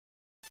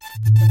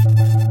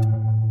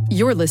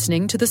You're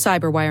listening to the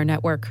Cyberwire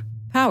Network,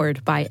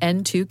 powered by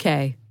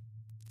N2K.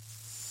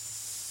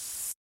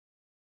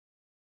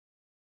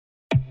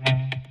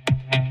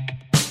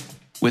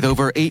 With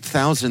over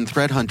 8,000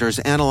 threat hunters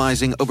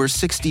analyzing over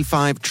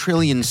 65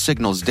 trillion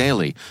signals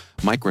daily,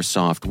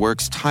 Microsoft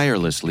works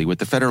tirelessly with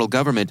the federal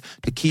government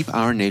to keep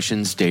our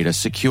nation's data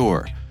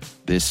secure.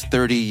 This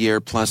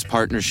 30-year-plus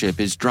partnership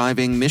is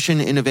driving mission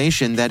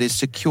innovation that is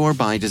secure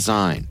by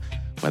design.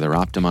 Whether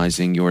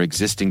optimizing your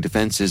existing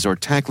defenses or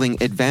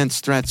tackling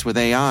advanced threats with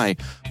AI,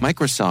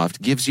 Microsoft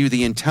gives you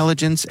the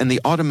intelligence and the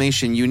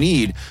automation you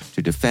need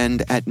to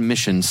defend at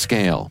mission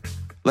scale.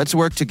 Let's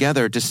work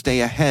together to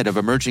stay ahead of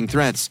emerging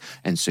threats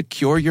and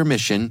secure your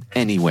mission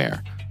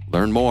anywhere.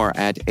 Learn more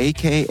at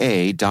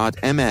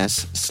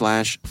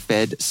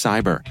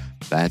aka.ms/fedcyber.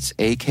 That's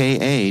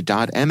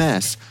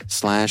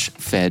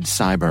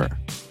aka.ms/fedcyber.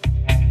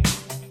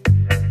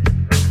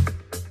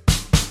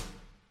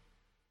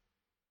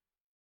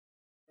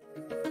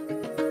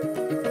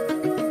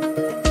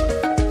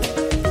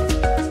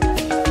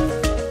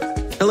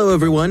 Hello,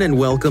 everyone, and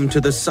welcome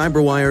to the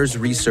CyberWire's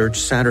Research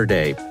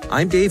Saturday.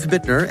 I'm Dave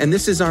Bittner, and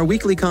this is our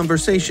weekly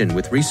conversation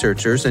with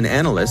researchers and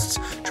analysts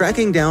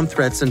tracking down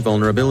threats and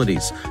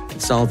vulnerabilities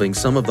and solving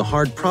some of the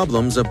hard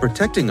problems of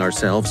protecting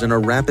ourselves in a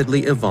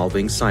rapidly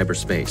evolving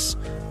cyberspace.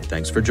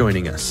 Thanks for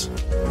joining us.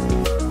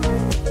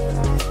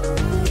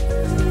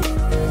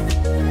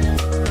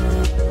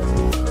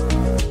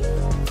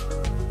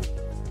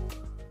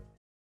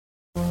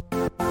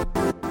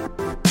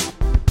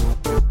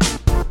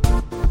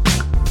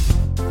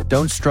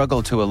 Don't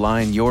struggle to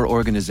align your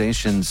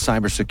organization's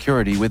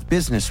cybersecurity with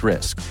business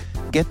risk.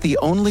 Get the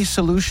only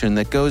solution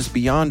that goes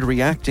beyond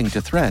reacting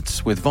to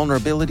threats with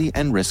vulnerability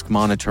and risk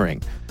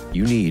monitoring.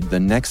 You need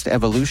the next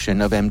evolution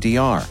of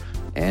MDR,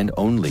 and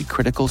only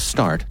Critical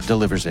Start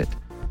delivers it.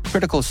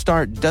 Critical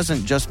Start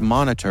doesn't just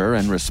monitor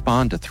and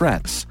respond to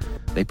threats.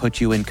 They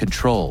put you in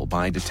control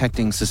by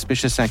detecting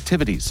suspicious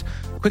activities,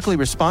 quickly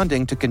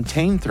responding to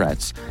contain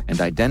threats,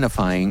 and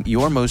identifying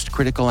your most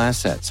critical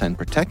assets and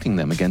protecting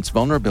them against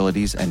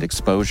vulnerabilities and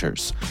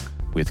exposures.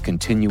 With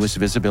continuous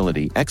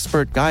visibility,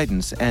 expert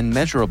guidance, and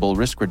measurable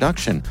risk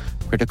reduction,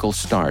 Critical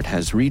Start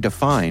has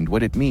redefined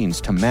what it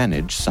means to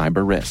manage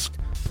cyber risk.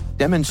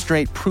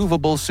 Demonstrate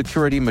provable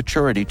security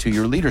maturity to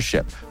your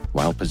leadership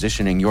while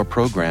positioning your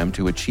program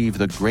to achieve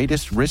the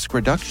greatest risk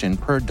reduction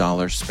per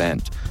dollar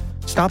spent.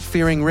 Stop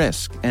fearing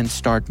risk and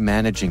start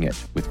managing it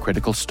with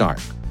Critical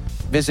Start.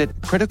 Visit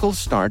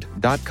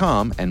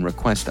criticalstart.com and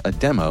request a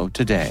demo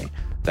today.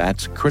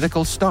 That's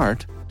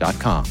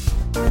criticalstart.com.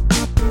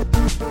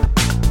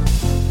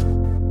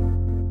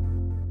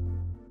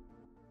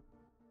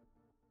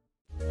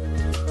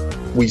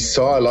 We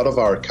saw a lot of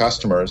our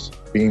customers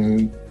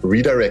being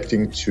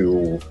redirecting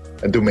to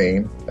a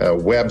domain, a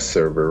web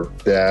server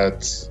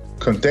that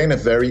contained a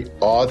very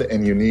odd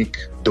and unique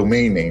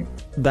domain name.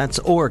 That's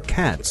Or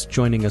Katz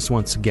joining us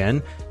once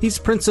again. He's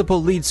Principal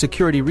Lead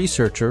Security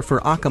Researcher for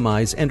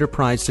Akamai's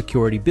Enterprise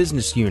Security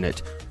Business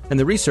Unit. And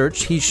the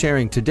research he's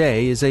sharing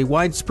today is a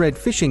widespread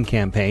phishing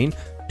campaign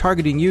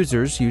targeting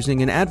users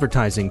using an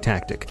advertising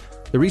tactic.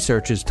 The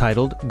research is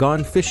titled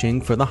Gone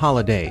Phishing for the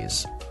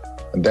Holidays.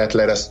 And that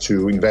led us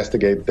to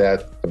investigate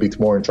that a bit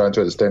more and trying to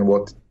understand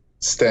what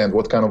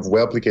kind of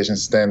web application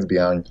stands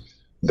behind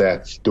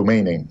that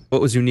domain name.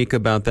 What was unique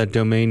about that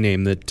domain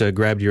name that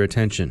grabbed your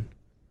attention?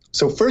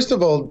 So first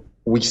of all,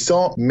 we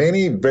saw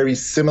many very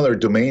similar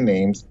domain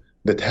names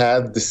that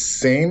had the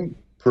same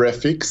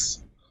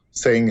prefix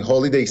saying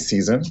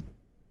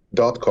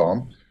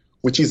holidayseason.com,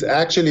 which is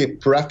actually a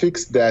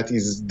prefix that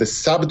is the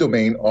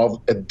subdomain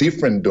of a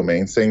different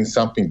domain saying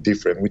something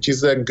different, which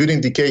is a good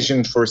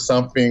indication for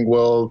something,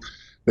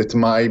 that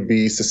might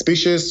be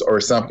suspicious or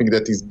something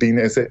that is being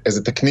as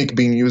a technique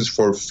being used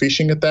for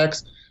phishing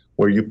attacks,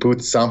 where you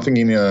put something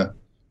in a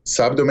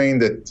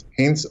subdomain that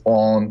hints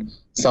on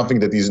something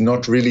that is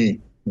not really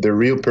the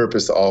real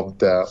purpose of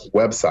the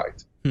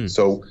website.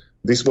 So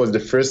this was the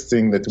first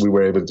thing that we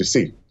were able to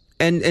see.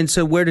 And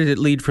so where did it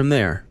lead from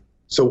there?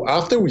 So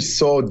after we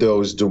saw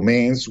those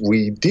domains,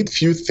 we did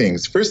few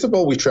things. First of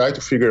all, we tried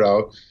to figure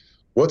out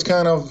what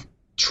kind of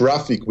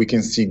traffic we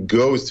can see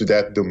goes to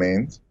that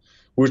domain.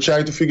 We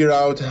tried to figure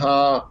out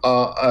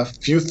a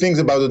few things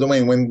about the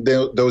domain when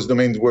those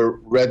domains were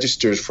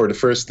registered for the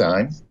first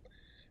time.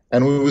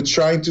 And we would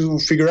try to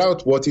figure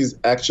out what is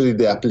actually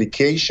the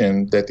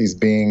application that is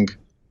being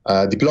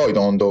deployed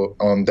on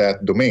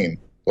that domain.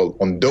 Well,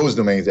 on those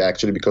domains,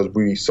 actually, because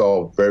we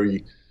saw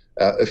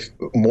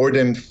more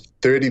than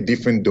 30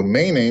 different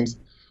domain names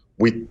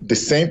with the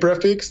same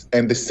prefix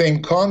and the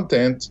same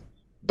content,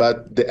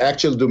 but the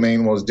actual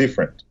domain was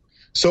different.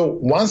 So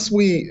once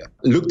we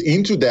looked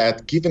into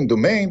that given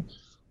domain,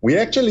 we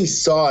actually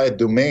saw a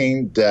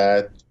domain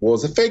that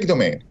was a fake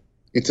domain.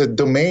 It's a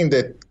domain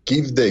that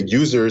gives the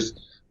users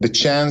the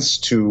chance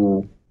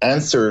to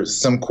answer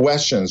some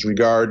questions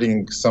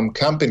regarding some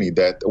company,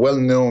 that a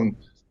well-known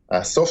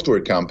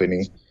software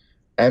company,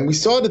 And we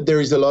saw that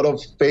there is a lot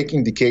of fake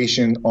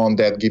indication on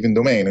that given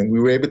domain. And we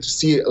were able to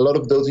see a lot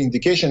of those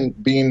indications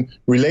being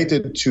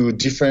related to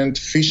different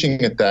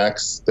phishing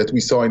attacks that we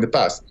saw in the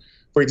past.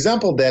 For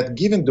example, that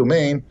given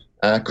domain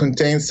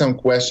contains some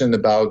question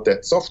about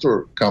that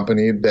software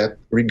company that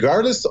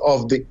regardless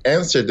of the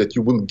answer that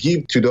you will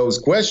give to those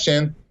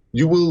questions,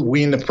 you will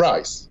win a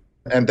prize.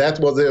 And that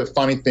was a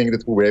funny thing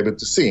that we were able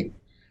to see.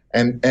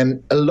 And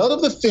a lot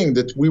of the things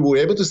that we were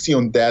able to see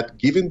on that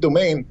given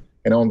domain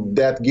and on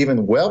that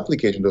given web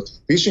application, that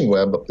phishing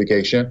web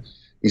application,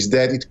 is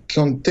that it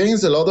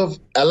contains a lot of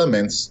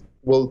elements.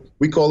 Well,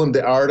 we call them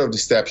the art of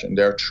deception.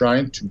 They're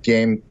trying to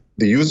gain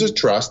the user's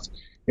trust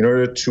in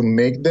order to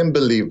make them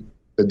believe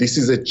that this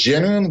is a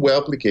genuine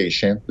web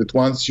application, that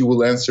once you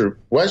will answer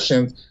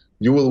questions,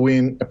 you will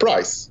win a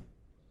prize.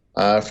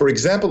 For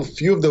example, a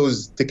few of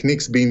those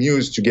techniques being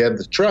used to get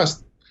the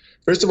trust.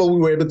 First of all, we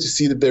were able to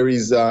see that there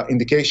is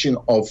indication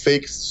of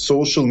fake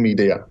social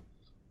media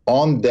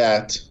on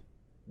that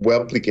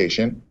web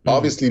application,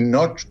 obviously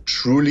not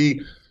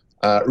truly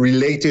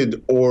related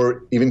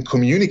or even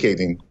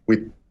communicating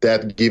with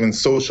that given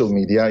social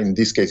media. In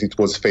this case, it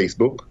was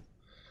Facebook.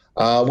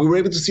 We were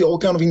able to see all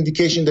kind of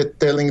indication that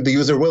telling the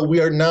user, well,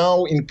 we are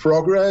now in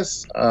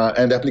progress,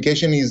 and the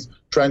application is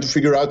trying to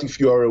figure out if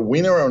you are a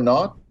winner or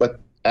not,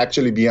 but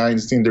actually behind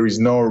the scene there is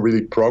no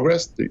really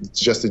progress. It's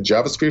just a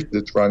JavaScript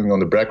that's running on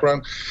the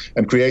background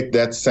and create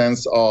that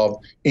sense of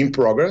in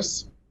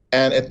progress.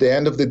 And at the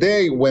end of the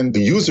day, when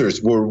the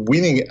users were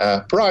winning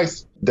a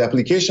prize, the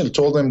application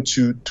told them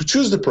to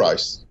choose the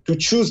prize, to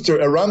choose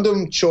a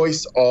random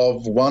choice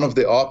of one of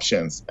the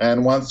options.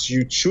 And once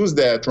you choose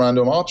that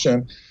random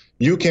option,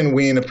 you can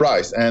win a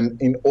prize.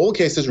 And in all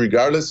cases,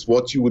 regardless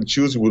what you will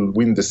choose, you will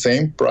win the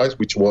same prize,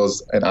 which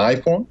was an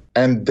iPhone.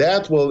 And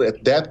that will,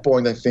 at that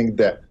point, I think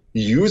that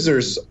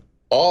users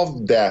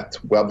of that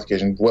web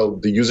application, well,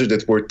 the users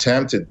that were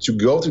tempted to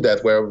go to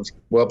that web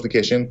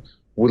application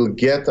will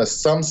get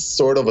some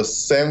sort of a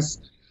sense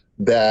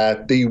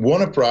that they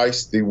won a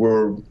prize, they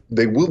will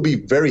be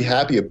very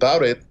happy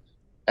about it,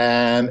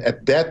 and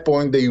at that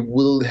point they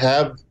will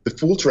have the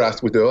full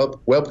trust with the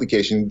web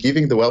application,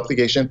 giving the web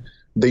application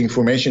the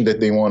information that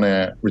they want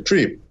to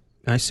retrieve.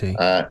 I see.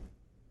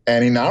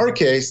 And in our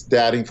case,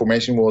 that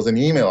information was an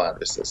email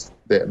address,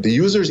 the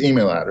user's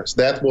email address.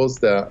 That was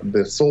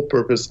the sole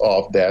purpose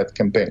of that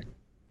campaign.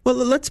 Well,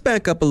 let's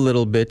back up a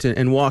little bit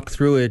and walk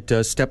through it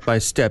step by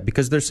step,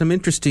 because there's some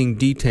interesting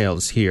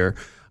details here.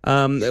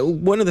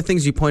 One of the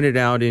things you pointed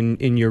out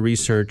in your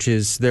research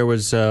is there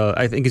was,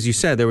 I think as you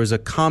said, there was a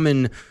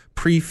common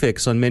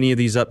prefix on many of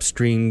these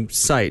upstream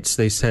sites.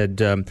 They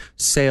said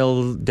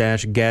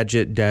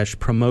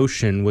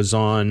sale-gadget-promotion was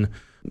on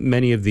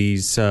many of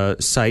these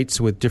sites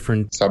with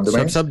different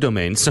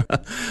subdomains.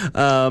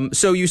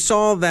 So you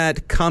saw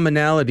that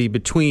commonality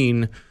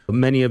between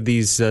many of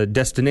these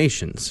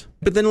destinations.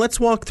 But then let's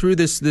walk through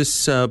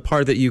this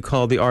part that you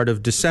call the art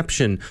of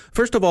deception.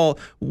 First of all,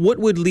 what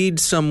would lead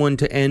someone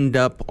to end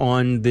up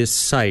on this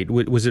site?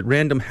 Was it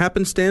random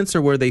happenstance,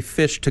 or were they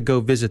fished to go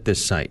visit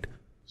this site?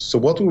 So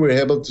what we were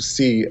able to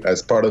see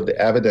as part of the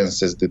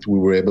evidences that we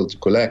were able to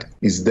collect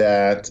is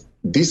that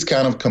this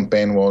kind of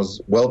campaign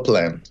was well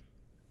planned.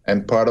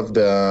 And part of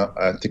the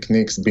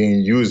techniques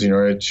being used in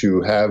order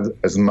to have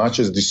as much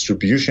as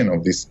distribution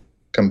of this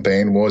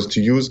campaign was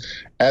to use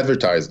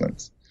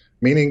advertisements,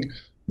 meaning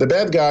the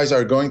bad guys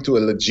are going to a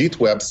legit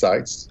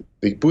websites,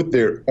 they put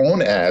their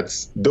own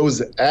ads,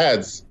 those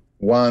ads,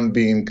 one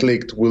being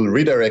clicked, will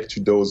redirect to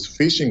those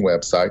phishing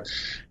websites.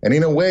 And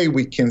in a way,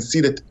 we can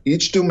see that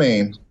each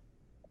domain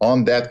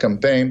on that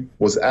campaign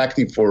was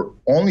active for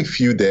only a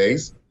few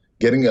days,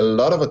 getting a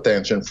lot of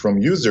attention from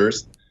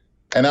users.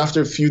 And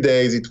after a few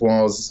days, it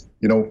was,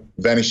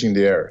 vanishing in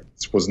the air.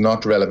 It was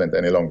not relevant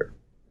any longer.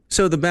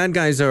 So the bad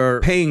guys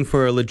are paying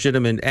for a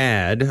legitimate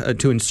ad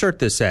to insert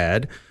this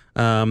ad,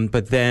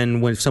 but then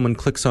when someone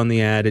clicks on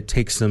the ad, it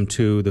takes them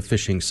to the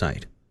phishing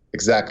site.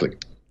 Exactly.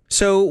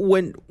 So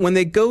when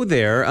they go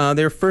there,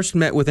 they're first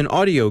met with an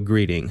audio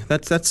greeting.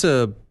 That's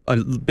a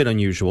bit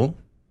unusual.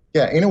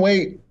 Yeah, in a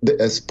way,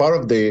 as part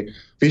of the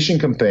phishing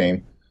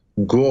campaign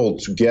goal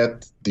to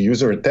get the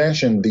user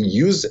attention, they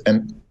use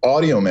an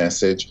audio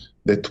message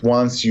that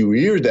once you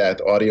hear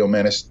that audio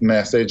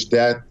message,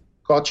 that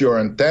caught your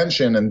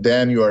attention, and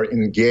then you are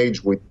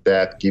engaged with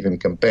that given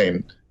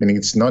campaign. Meaning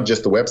it's not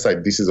just a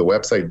website. This is a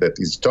website that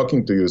is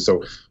talking to you.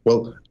 So,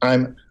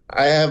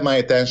 I have my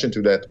attention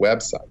to that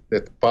website.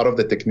 That's part of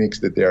the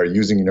techniques that they are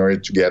using in order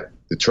to get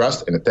the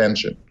trust and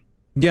attention.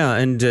 Yeah,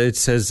 and it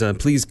says,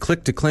 please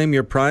click to claim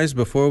your prize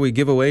before we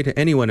give away to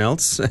anyone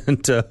else,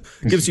 and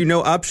gives you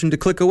no option to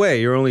click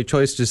away. Your only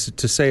choice is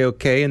to say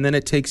okay, and then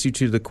it takes you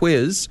to the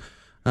quiz.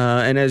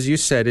 And as you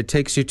said, it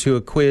takes you to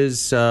a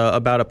quiz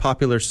about a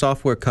popular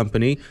software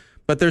company,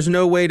 but there's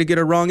no way to get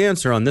a wrong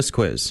answer on this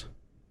quiz.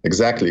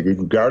 Exactly.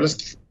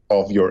 Regardless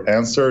of your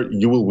answer,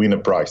 you will win a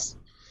prize.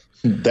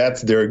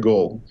 That's their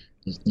goal.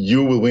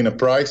 You will win a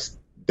prize.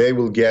 They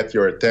will get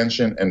your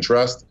attention and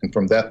trust, and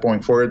from that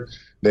point forward,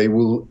 they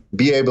will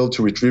be able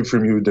to retrieve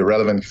from you the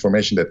relevant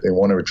information that they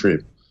want to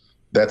retrieve.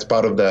 that's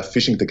part of the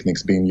phishing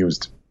techniques being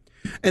used.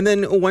 And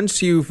then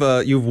once you've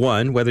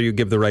won, whether you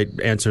give the right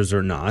answers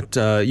or not,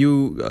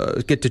 you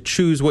get to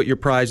choose what your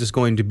prize is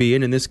going to be.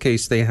 And in this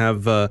case, they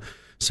have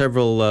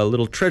several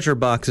little treasure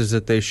boxes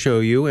that they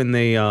show you, and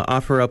they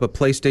offer up a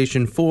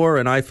PlayStation 4,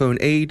 an iPhone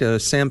 8, a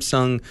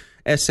Samsung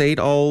S8,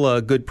 all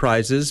good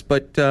prizes.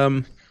 But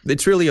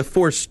it's really a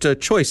forced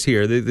choice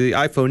here. The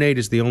iPhone 8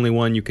 is the only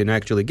one you can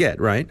actually get,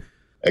 right?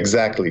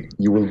 Exactly.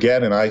 You will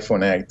get an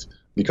iPhone 8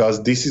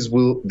 because this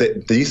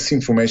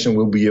information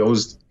will be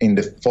used in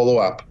the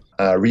follow-up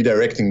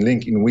redirecting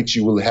link, in which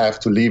you will have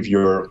to leave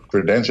your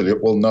credential,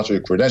 well, not your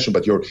credential,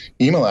 but your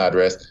email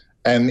address.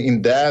 And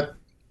in that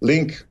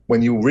link,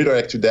 when you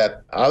redirect to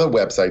that other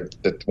website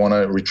that want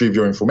to retrieve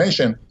your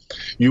information,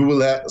 you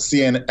will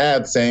see an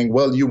ad saying,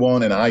 well, you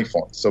won an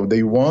iPhone. So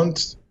they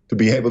want to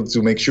be able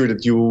to make sure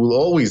that you will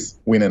always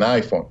win an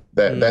iPhone.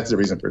 That's the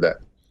reason for that.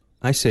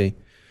 I see.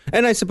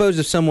 And I suppose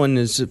if someone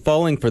is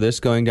falling for this,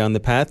 going down the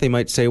path, they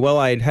might say, well,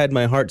 I'd had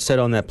my heart set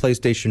on that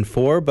PlayStation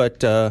 4,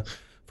 but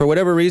for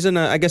whatever reason,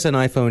 I guess an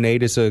iPhone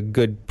 8 is a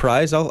good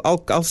prize.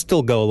 I'll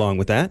still go along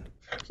with that.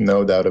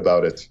 No doubt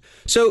about it.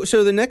 So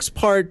the next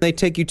part, they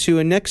take you to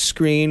a next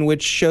screen,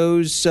 which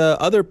shows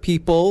other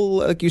people,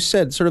 like you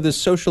said, sort of the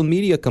social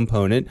media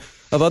component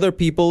of other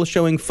people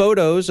showing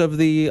photos of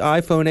the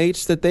iPhone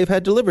 8s that they've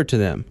had delivered to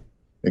them.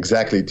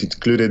 Exactly. It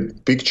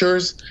included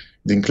pictures.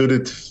 It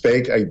included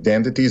fake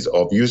identities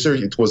of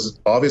users. It was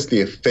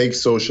obviously a fake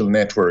social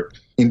network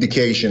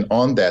indication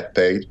on that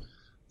page.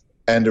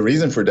 And the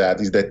reason for that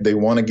is that they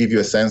want to give you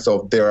a sense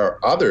of there are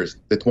others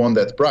that won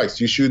that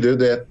prize. You should do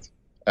that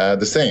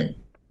the same,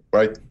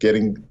 right?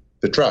 Getting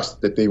the trust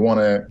that they want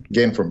to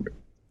gain from you.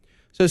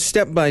 So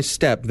step by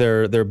step,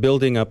 they're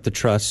building up the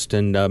trust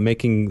and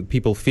making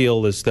people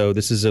feel as though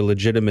this is a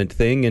legitimate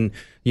thing, and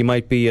you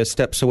might be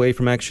steps away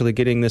from actually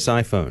getting this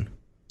iPhone.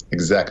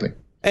 Exactly.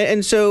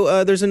 And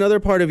so there's another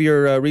part of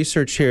your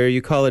research here.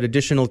 You call it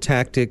additional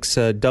tactics,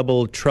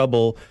 double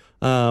trouble.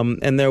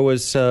 And there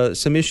was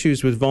some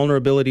issues with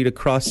vulnerability to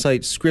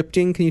cross-site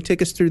scripting. Can you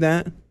take us through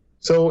that?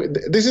 So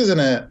this is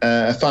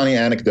a funny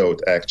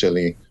anecdote,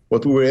 actually.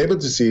 What we were able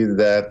to see is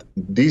that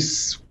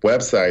this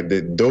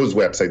website, those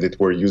websites that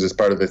were used as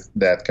part of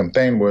that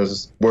campaign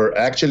were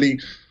actually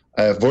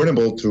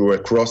vulnerable to a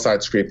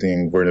cross-site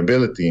scripting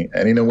vulnerability.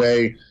 And in a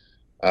way,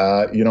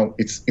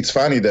 it's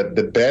funny that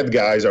the bad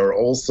guys are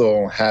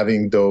also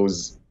having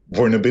those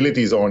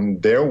vulnerabilities on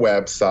their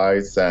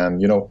websites,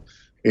 and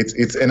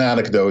it's an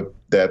anecdote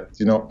that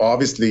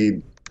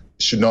obviously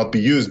should not be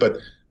used,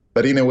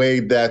 but in a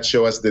way that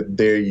shows us that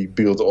they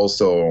build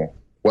also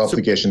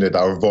applications that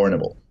are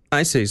vulnerable.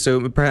 I see.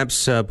 So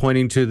perhaps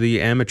pointing to the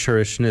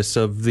amateurishness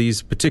of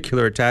these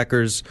particular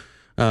attackers,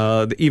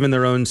 even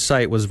their own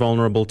site was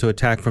vulnerable to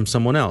attack from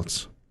someone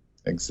else.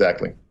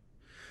 Exactly.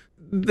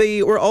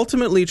 They were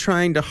ultimately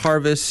trying to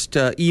harvest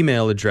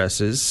email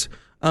addresses.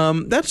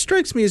 That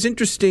strikes me as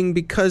interesting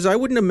because I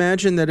wouldn't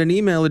imagine that an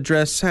email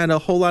address had a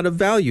whole lot of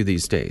value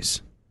these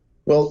days.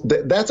 Well,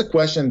 that's a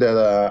question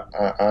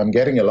that I'm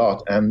getting a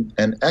lot. And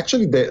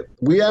actually,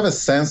 we have a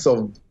sense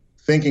of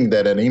thinking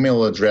that an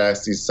email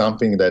address is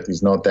something that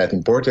is not that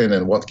important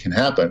and what can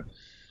happen.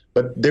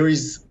 But there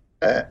is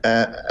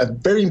a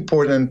very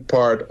important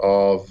part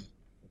of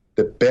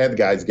the bad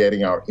guys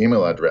getting our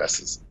email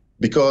addresses.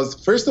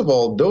 Because, first of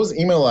all, those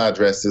email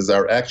addresses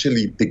are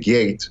actually the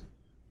gate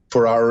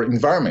for our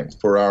environment,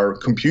 for our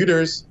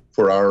computers,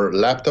 for our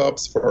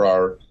laptops, for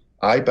our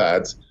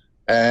iPads.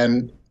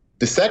 And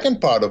the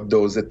second part of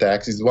those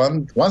attacks is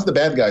once the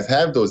bad guys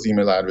have those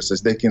email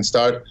addresses, they can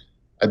start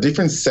a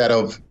different set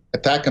of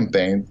attack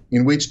campaign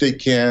in which they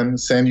can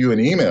send you an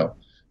email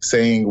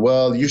saying,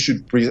 well, you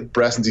should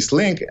press this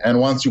link. And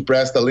once you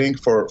press the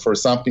link for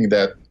something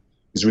that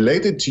is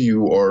related to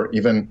you or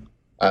even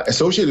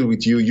associated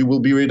with you, you will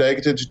be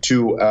redirected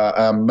to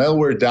a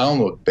malware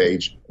download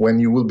page when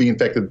you will be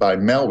infected by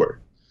malware.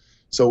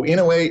 So in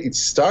a way, it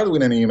started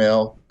with an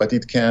email, but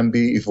it can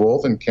be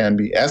evolved and can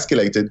be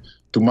escalated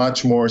to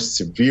much more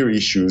severe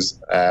issues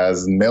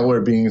as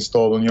malware being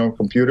installed on your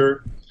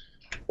computer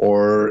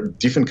or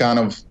different kind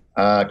of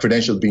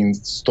credentials being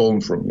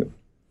stolen from you.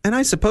 And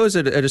I suppose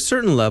at a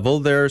certain level,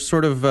 they're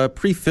sort of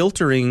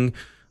pre-filtering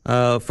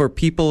for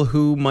people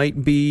who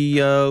might be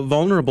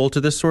vulnerable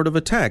to this sort of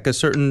attack. A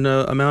certain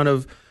amount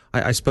of,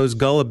 I suppose,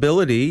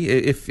 gullibility.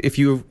 If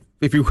you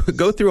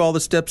go through all the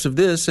steps of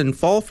this and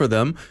fall for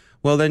them,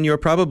 well, then you're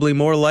probably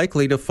more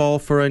likely to fall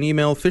for an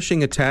email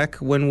phishing attack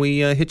when we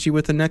hit you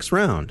with the next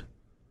round.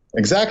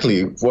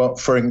 Exactly. Well,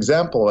 for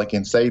example, I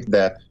can say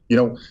that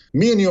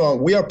me and you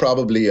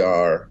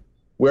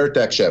we're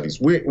tech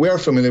savvies. We are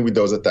familiar with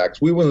those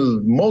attacks. We will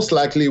most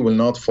likely will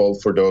not fall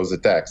for those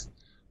attacks.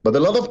 But a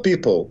lot of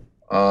people,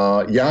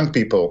 young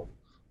people,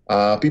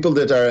 people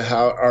that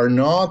are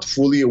not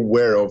fully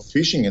aware of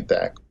phishing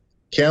attack,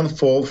 can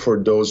fall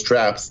for those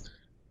traps.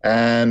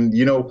 And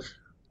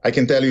I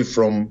can tell you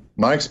from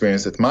my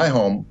experience at my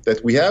home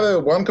that we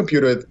have one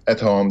computer at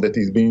home that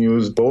is being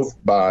used both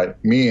by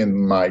me and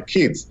my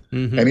kids.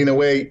 Mm-hmm. And in a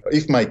way,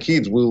 if my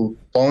kids will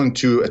fall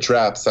into a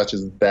trap such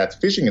as that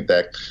phishing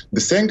attack,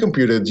 the same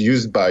computer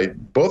used by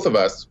both of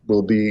us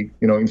will be,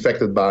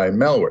 infected by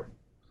malware.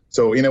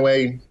 So in a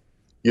way,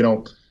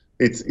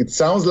 it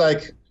sounds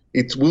like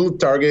it will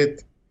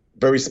target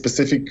very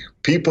specific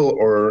people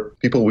or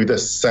people with a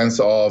sense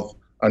of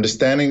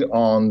understanding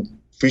on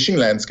phishing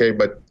landscape,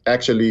 but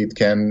actually it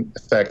can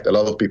affect a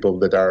lot of people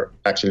that are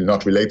actually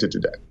not related to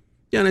that.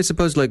 Yeah, and I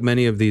suppose like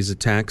many of these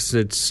attacks,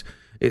 there's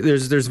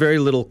very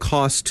little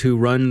cost to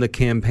run the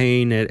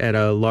campaign at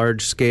a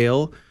large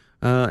scale,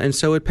 and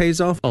so it pays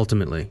off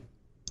ultimately.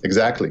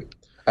 Exactly.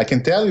 I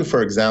can tell you,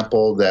 for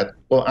example, that,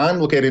 I'm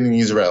located in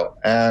Israel,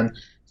 and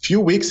a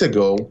few weeks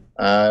ago,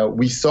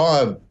 we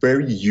saw a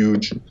very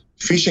huge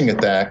phishing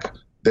attack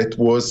that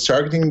was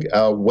targeting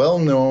a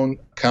well-known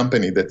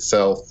company that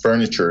sells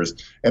furniture.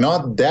 And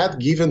on that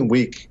given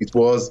week, it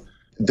was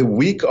the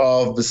week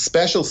of the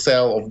special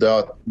sale of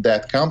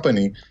that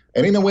company.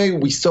 And in a way,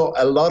 we saw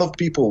a lot of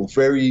people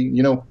very,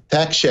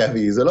 tech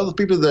savvy, a lot of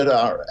people that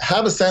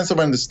have a sense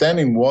of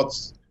understanding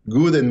what's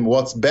good and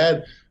what's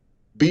bad,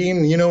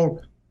 being,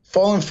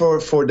 falling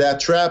for that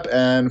trap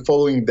and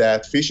following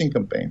that phishing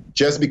campaign.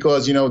 Just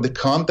because, the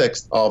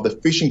context of the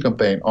phishing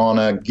campaign on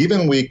a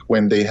given week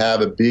when they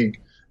have a big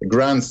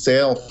grand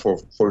sale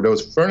for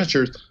those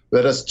furniture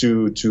led us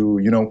to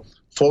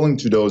fall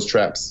into those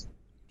traps.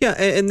 Yeah,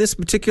 and this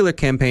particular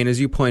campaign, as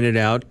you pointed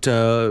out,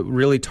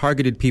 really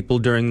targeted people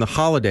during the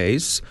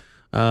holidays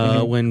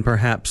when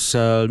perhaps,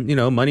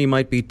 money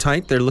might be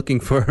tight. They're looking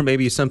for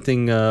maybe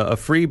something, a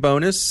free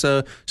bonus,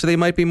 so they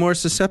might be more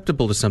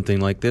susceptible to something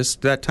like this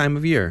that time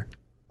of year.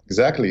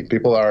 Exactly.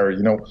 People are,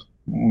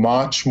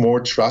 much more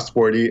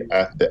trustworthy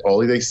at the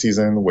holiday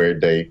season where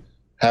they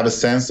have a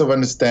sense of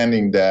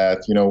understanding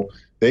that,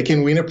 they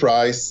can win a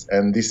prize,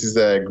 and this is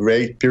a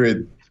great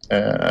period,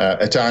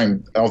 a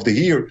time of the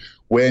year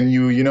when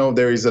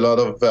there is a lot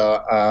of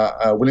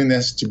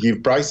willingness to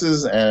give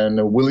prizes and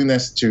a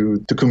willingness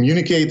to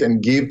communicate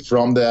and give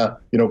from the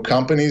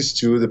companies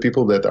to the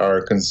people that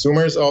are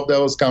consumers of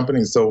those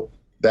companies. So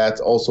that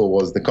also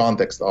was the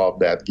context of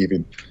that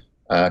given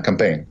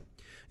campaign.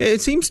 It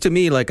seems to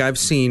me like I've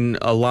seen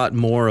a lot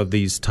more of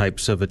these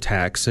types of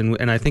attacks,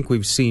 and I think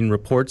we've seen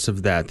reports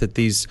of that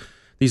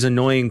these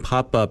annoying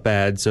pop-up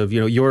ads of,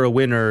 you're a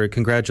winner,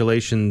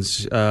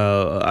 congratulations,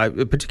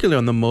 particularly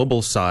on the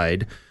mobile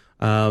side.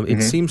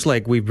 It seems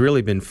like we've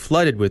really been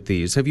flooded with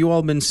these. Have you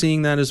all been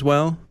seeing that as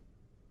well?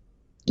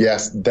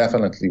 Yes,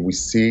 definitely. We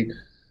see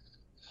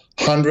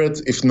hundreds,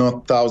 if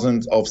not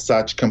thousands, of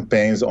such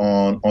campaigns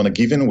on a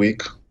given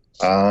week.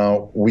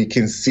 We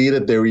can see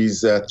that there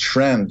is a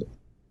trend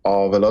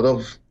of a lot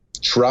of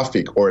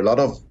traffic or a lot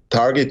of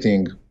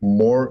targeting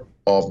more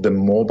of the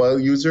mobile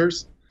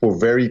users for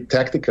very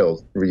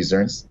tactical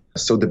reasons.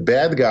 So the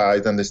bad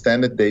guys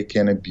understand that they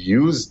can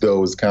abuse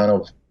those kind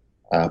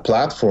of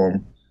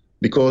platform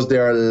because they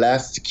are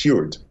less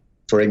secured.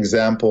 For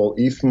example,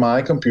 if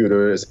my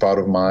computer as part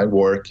of my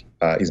work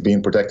is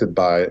being protected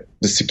by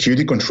the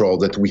security control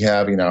that we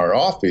have in our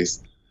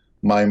office,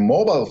 my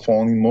mobile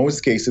phone in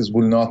most cases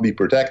will not be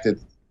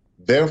protected.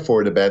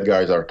 Therefore, the bad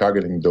guys are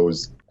targeting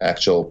those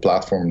actual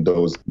platform,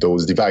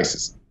 those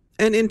devices.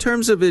 And in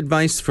terms of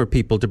advice for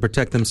people to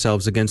protect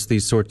themselves against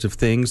these sorts of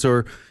things,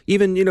 or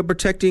even,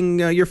 protecting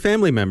your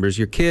family members,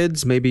 your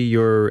kids, maybe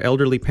your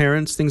elderly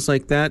parents, things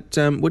like that,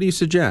 what do you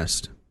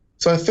suggest?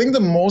 So I think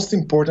the most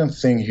important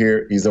thing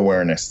here is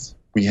awareness.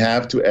 We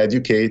have to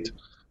educate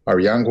our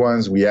young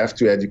ones. We have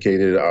to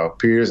educate our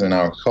peers and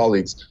our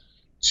colleagues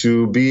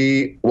to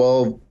be,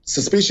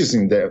 suspicious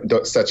in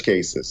such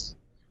cases.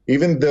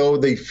 Even though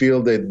they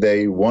feel that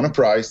they won a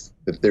prize,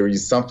 that there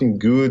is something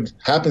good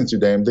happen to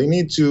them, they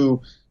need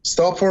to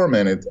stop for a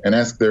minute and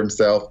ask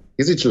themselves,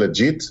 is it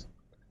legit?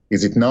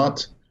 Is it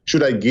not?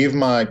 Should I give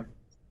my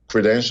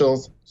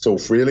credentials so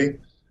freely?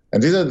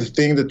 And these are the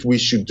things that we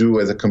should do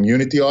as a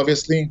community,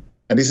 obviously.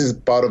 And this is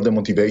part of the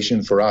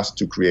motivation for us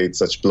to create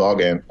such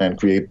blog and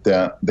create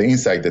the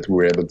insight that we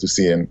were able to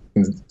see in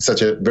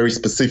such a very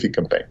specific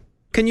campaign.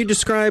 Can you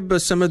describe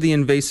some of the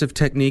invasive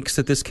techniques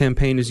that this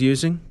campaign is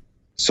using?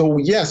 So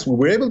yes, we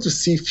were able to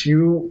see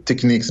few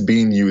techniques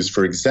being used.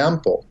 For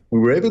example, we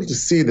were able to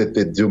see that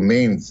the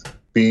domains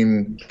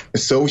being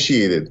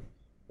associated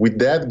with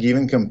that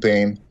given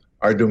campaign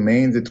are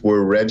domains that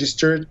were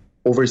registered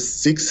over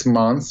 6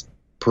 months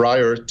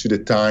prior to the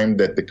time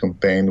that the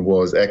campaign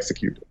was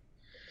executed.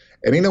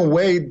 And in a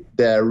way,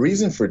 the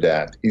reason for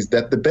that is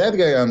that the bad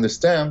guy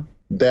understands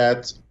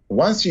that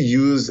once you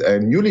use a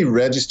newly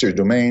registered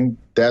domain,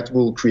 that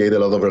will create a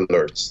lot of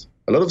alerts.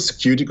 A lot of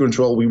security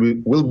control,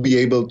 we will be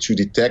able to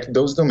detect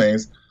those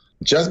domains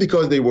just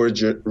because they were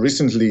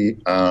recently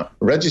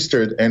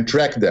registered and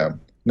track them.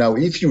 Now,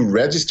 if you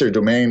register a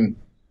domain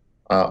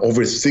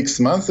over 6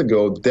 months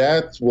ago,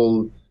 that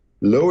will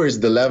lowers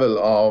the level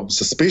of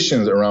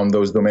suspicions around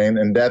those domains,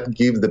 and that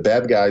gives the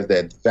bad guys the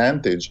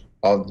advantage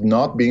of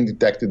not being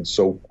detected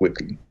so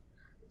quickly.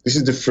 This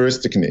is the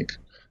first technique.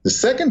 The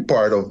second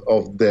part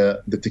of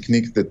the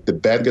technique that the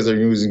bad guys are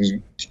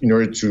using in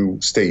order to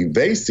stay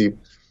evasive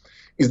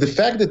is the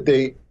fact that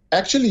they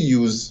actually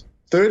use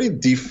 30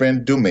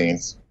 different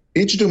domains.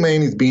 Each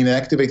domain is being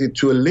activated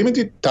to a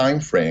limited time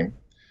frame,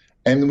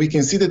 and we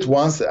can see that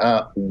once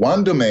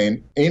one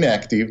domain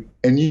inactive,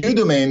 a new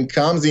domain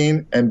comes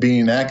in and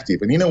being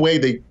active. And in a way,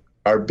 they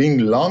are being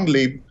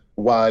long-lived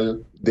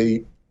while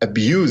they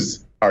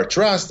abuse our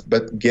trust,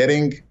 but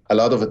getting a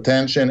lot of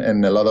attention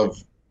and a lot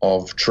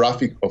of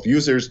traffic of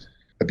users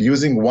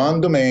abusing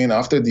one domain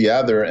after the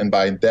other, and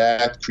by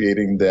that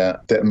creating the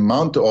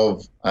amount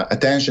of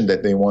attention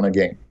that they want to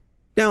gain.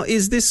 Now,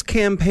 is this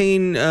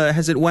campaign,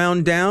 has it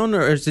wound down,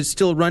 or is it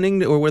still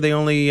running, or were they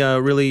only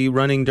really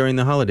running during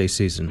the holiday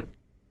season?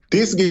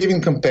 This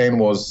giving campaign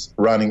was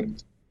running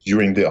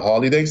during the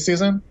holiday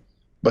season,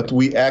 but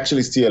we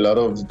actually see a lot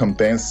of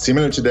campaigns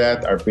similar to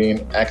that are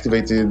being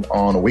activated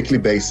on a weekly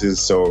basis.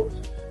 So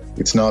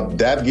it's not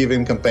that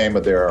giving campaign,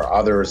 but there are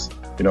others,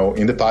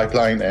 in the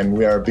pipeline, and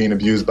we are being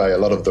abused by a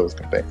lot of those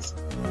campaigns.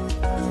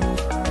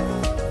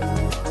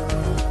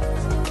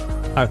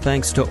 Our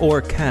thanks to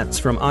Or Katz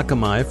from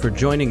Akamai for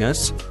joining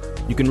us.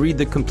 You can read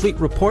the complete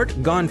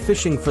report, Gone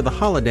Fishing for the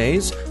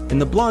Holidays, in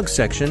the blog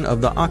section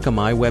of the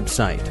Akamai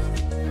website.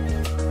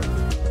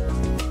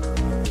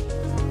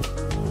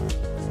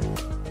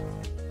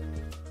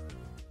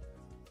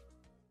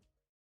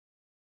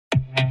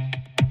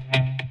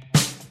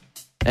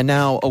 And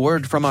now, a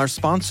word from our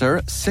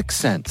sponsor,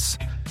 6sense.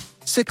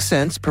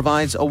 6sense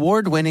provides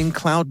award-winning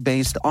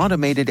cloud-based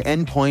automated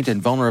endpoint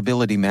and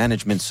vulnerability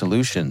management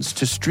solutions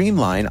to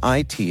streamline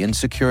IT and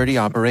security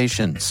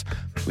operations.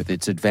 With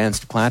its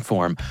advanced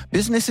platform,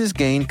 businesses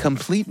gain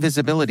complete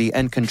visibility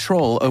and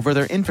control over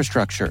their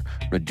infrastructure,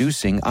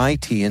 reducing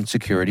IT and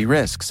security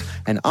risks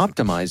and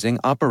optimizing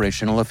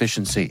operational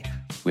efficiency.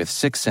 With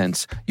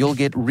 6sense, you'll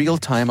get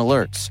real-time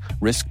alerts,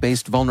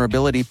 risk-based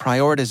vulnerability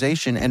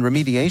prioritization and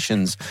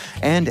remediations,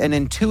 and an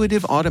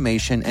intuitive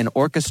automation and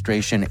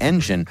orchestration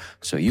engine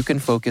so you can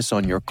focus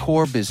on your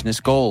core business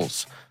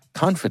goals,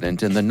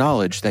 confident in the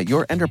knowledge that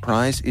your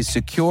enterprise is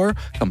secure,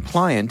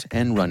 compliant,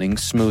 and running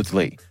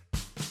smoothly.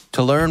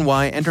 To learn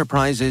why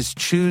enterprises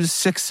choose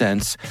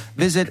 6sense,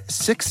 visit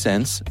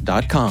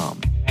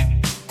 6sense.com.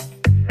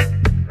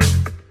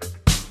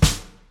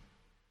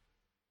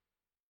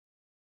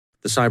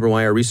 The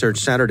CyberWire Research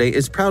Saturday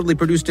is proudly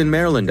produced in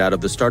Maryland out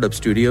of the startup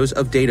studios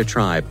of Data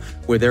Tribe,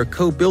 where they're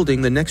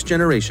co-building the next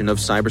generation of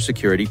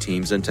cybersecurity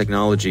teams and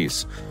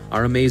technologies.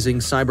 Our amazing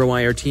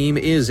CyberWire team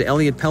is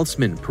Elliot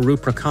Peltzman, Puru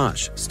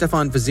Prakash,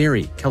 Stefan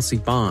Vaziri, Kelsey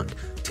Bond,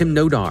 Tim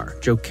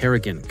Nodar, Joe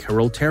Kerrigan,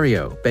 Carol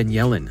Terrio, Ben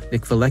Yellen,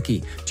 Nick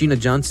Valecki, Gina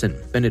Johnson,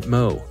 Bennett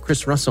Moe,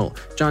 Chris Russell,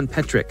 John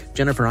Petrick,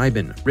 Jennifer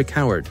Iben, Rick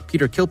Howard,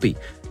 Peter Kilpie,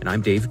 and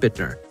I'm Dave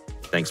Bittner.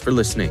 Thanks for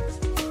listening.